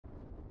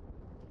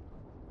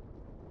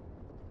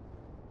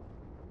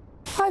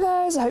Hi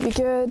guys, I hope you're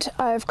good.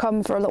 I've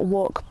come for a little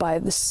walk by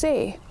the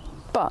sea,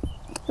 but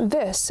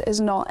this is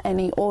not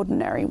any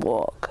ordinary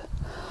walk.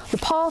 The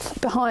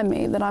path behind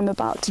me that I'm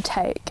about to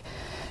take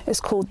is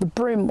called the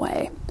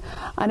Broomway,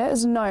 and it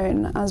is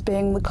known as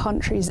being the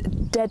country's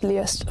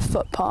deadliest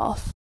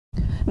footpath.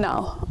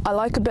 Now, I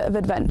like a bit of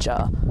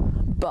adventure,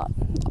 but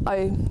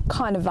I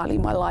kind of value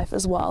my life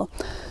as well.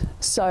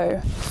 So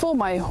for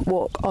my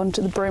walk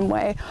onto the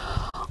Broomway,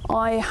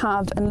 I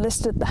have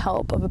enlisted the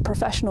help of a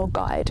professional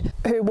guide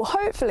who will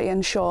hopefully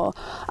ensure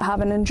I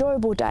have an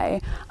enjoyable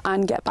day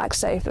and get back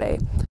safely.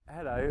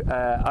 Hello,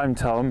 I'm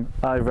Tom.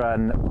 I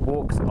run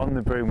walks on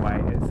the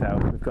Broomway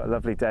itself. We've got a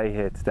lovely day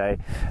here today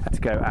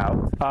to go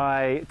out.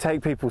 I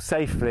take people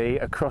safely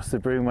across the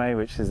Broomway,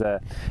 which is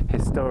a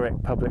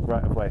historic public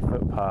right-of-way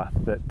footpath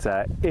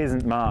that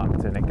isn't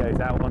marked, and it goes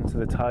out onto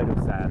the tidal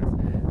sands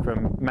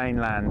from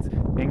mainland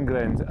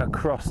England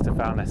across to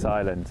Foulness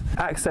Island.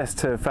 Access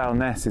to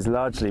Foulness is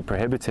largely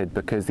prohibited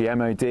because the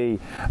MOD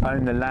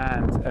own the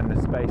land and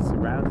the space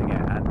surrounding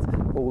it,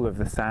 and all of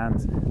the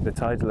sands, the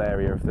tidal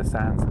area of the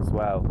sands as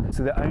well.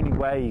 So the only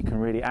way you can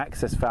really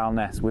access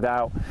Foulness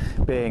without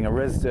being a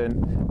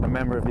resident, a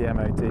member of the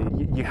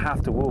MOD, you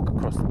have to walk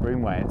across the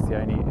Broomway.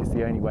 It's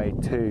the only way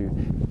to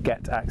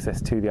get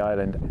access to the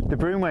island. The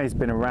Broomway's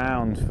been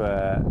around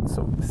for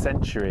sort of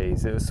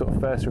centuries. It was sort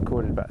of first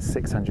recorded about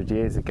 600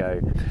 years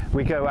ago.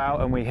 We go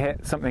out and we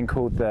hit something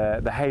called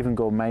the Haven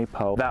Gore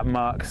Maypole. That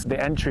marks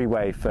the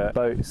entryway for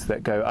boats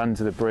that go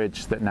under the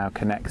bridge that now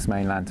connects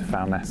mainland to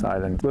Foulness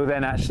Island. We'll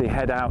then actually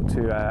head out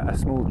to a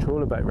small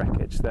trawler boat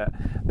wreckage that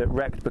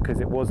wrecked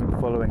because it wasn't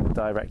following the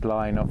direct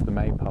line of the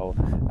Maypole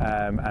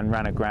and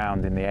ran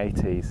aground in the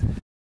 80s.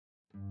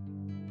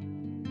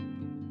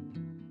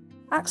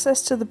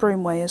 Access to the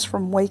Broomway is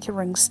from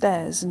Wakering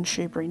Stairs in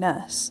Shoebury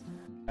Ness.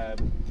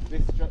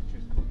 This structure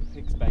is called the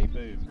Pigs Bay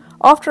Boom.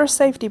 After a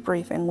safety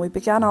briefing, we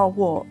began our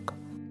walk.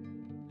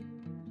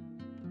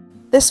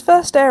 This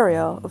first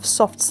area of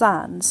soft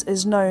sands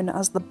is known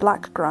as the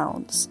Black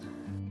Grounds.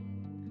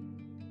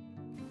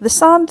 The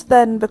sand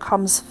then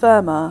becomes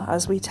firmer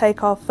as we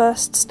take our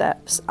first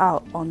steps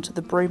out onto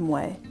the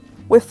Broomway.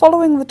 We're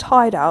following the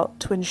tide out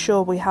to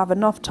ensure we have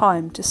enough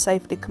time to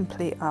safely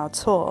complete our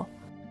tour.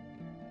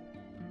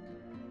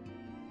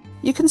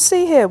 You can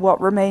see here what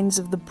remains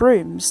of the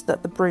brooms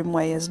that the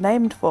Broomway is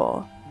named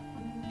for.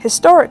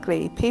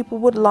 Historically, people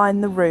would line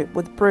the route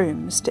with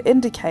brooms to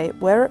indicate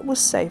where it was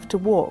safe to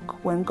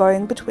walk when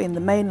going between the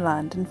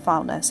mainland and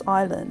Foulness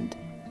Island.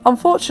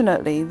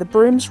 Unfortunately, the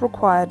brooms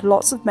required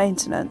lots of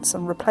maintenance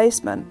and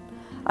replacement,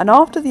 and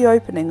after the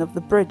opening of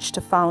the bridge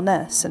to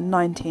Foulness in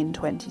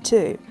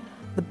 1922,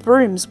 the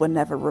brooms were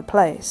never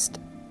replaced.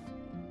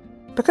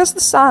 Because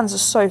the sands are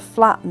so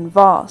flat and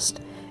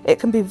vast, it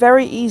can be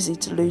very easy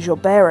to lose your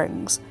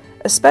bearings,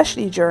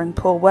 especially during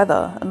poor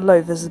weather and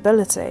low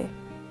visibility.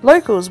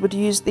 Locals would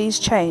use these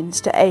chains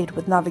to aid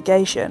with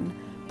navigation,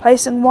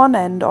 placing one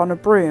end on a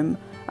broom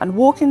and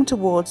walking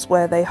towards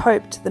where they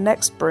hoped the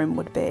next broom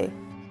would be.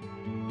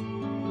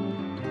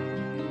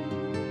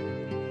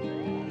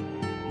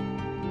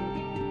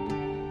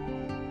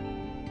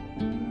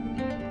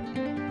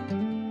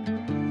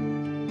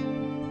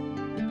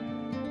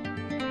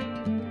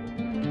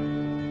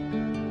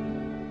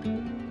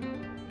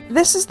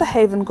 This is the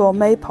Haven Gore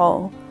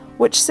Maypole,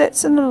 which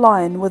sits in a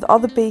line with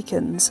other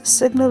beacons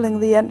signalling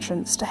the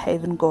entrance to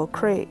Haven Gore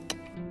Creek.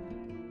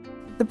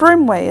 The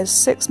Broomway is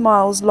 6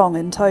 miles long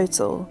in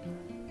total.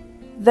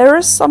 There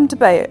is some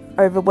debate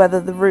over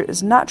whether the route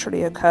is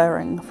naturally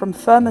occurring from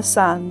firmer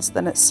sands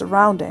than its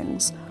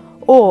surroundings,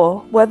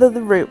 or whether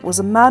the route was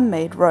a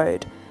man-made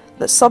road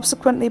that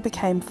subsequently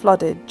became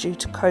flooded due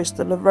to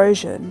coastal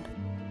erosion.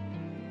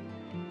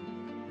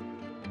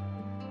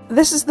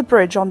 This is the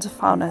bridge onto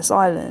Foulness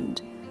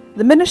Island.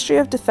 The Ministry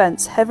of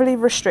Defence heavily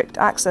restrict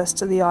access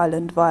to the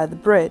island via the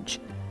bridge.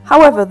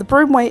 However, the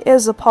Broomway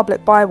is a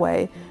public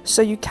byway,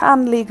 so you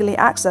can legally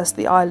access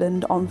the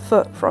island on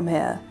foot from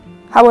here.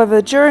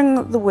 However,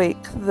 during the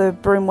week, the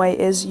Broomway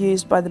is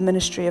used by the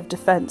Ministry of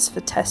Defence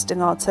for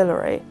testing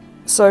artillery,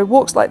 so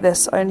walks like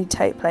this only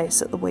take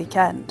place at the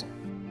weekend.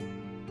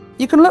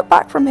 You can look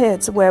back from here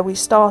to where we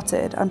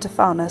started and to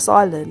Foulness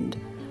Island,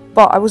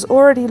 but I was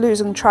already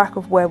losing track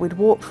of where we'd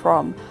walked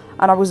from,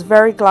 and I was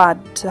very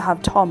glad to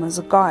have Tom as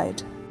a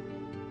guide.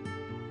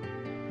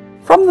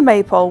 From the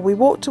Maypole, we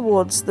walked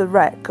towards the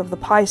wreck of the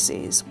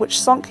Pisces,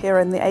 which sunk here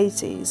in the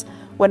 80s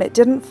when it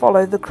didn't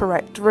follow the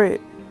correct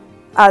route,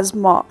 as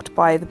marked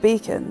by the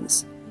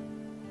beacons.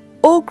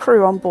 All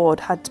crew on board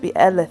had to be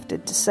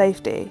airlifted to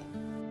safety.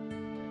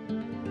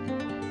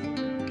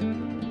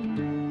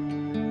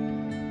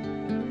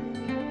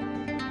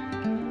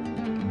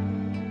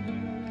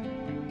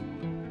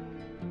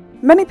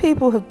 Many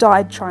people have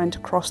died trying to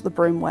cross the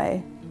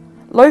Broomway.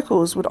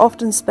 Locals would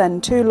often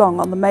spend too long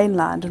on the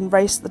mainland and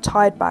race the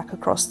tide back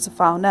across to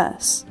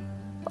Foulness.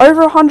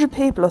 Over 100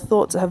 people are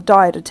thought to have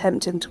died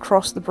attempting to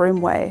cross the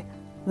Broomway,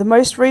 the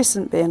most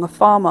recent being a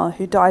farmer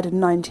who died in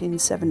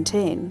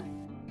 1917.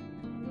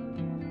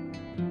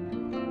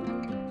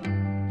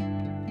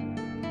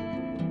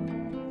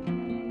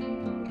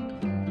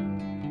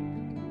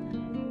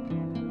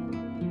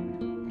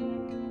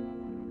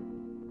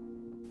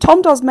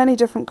 Tom does many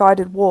different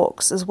guided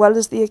walks as well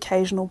as the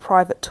occasional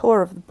private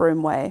tour of the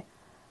Broomway.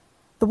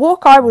 The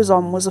walk I was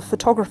on was a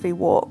photography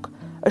walk,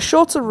 a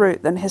shorter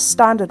route than his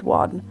standard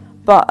one,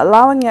 but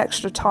allowing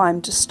extra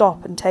time to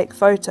stop and take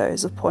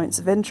photos of points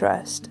of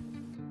interest.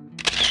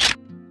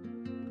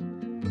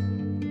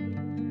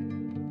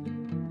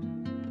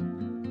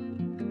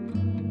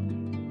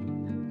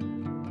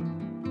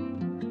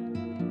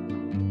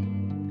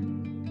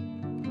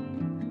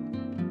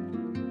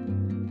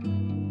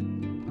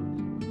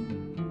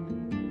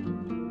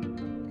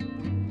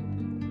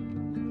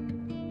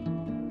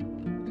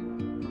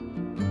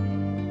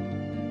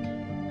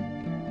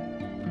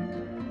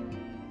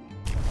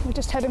 We're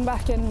just heading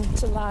back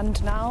into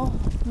land now.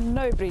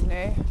 Nobody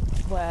knew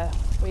where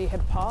we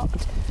had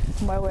parked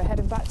and where we're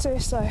heading back to,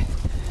 so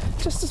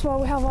just as well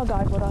we have our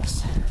guide with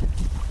us.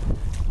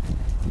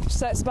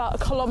 So it's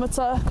about a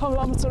kilometre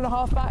and a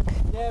half back.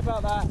 Yeah,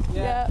 about that.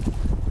 Yeah.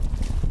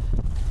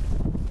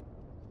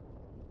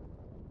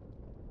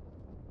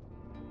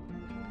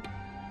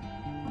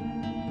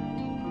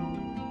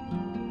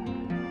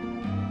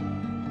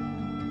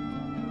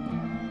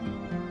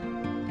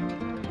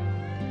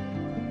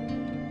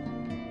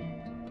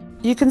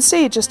 You can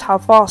see just how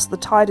fast the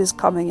tide is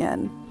coming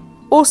in.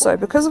 Also,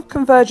 because of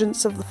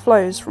convergence of the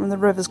flows from the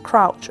rivers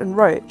Crouch and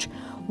Roach,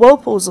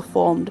 whirlpools are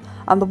formed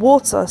and the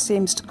water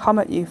seems to come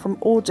at you from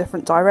all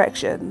different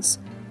directions.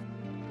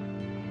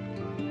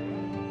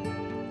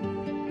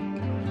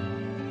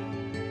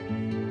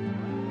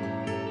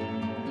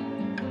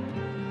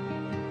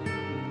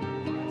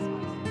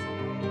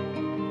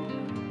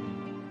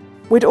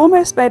 We'd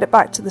almost made it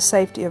back to the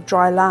safety of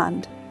dry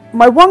land.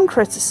 My one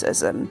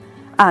criticism,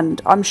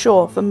 and I'm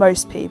sure for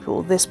most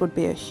people this would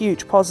be a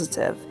huge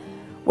positive,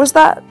 was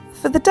that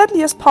for the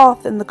deadliest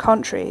path in the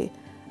country,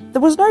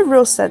 there was no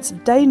real sense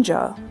of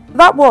danger.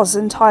 That was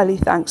entirely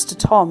thanks to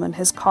Tom and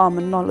his calm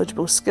and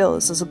knowledgeable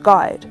skills as a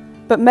guide,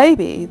 but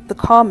maybe the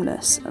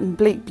calmness and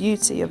bleak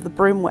beauty of the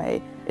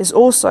Broomway is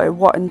also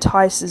what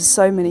entices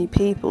so many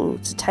people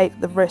to take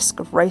the risk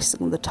of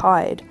racing the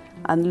tide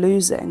and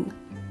losing.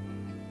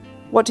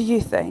 What do you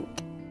think?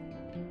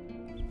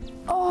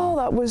 Oh,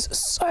 that was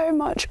so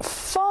much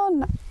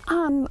fun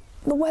and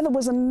the weather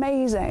was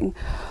amazing.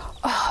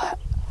 I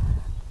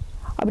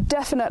would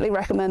definitely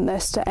recommend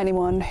this to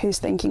anyone who's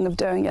thinking of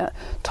doing it.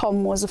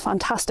 Tom was a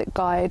fantastic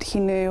guide. He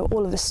knew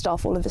all of his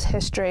stuff, all of his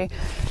history,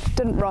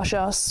 didn't rush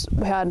us.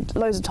 We had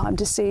loads of time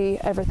to see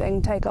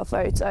everything, take our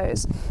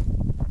photos,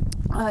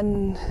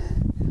 and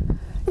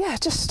yeah,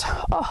 just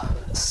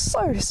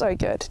so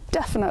good.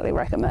 Definitely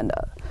recommend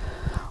it.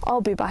 I'll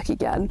be back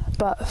again,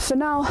 but for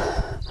now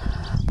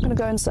I'm gonna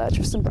go and search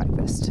for some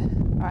breakfast.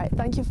 All right,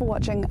 thank you for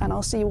watching and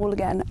I'll see you all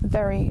again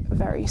very,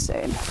 very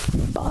soon.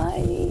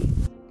 Bye.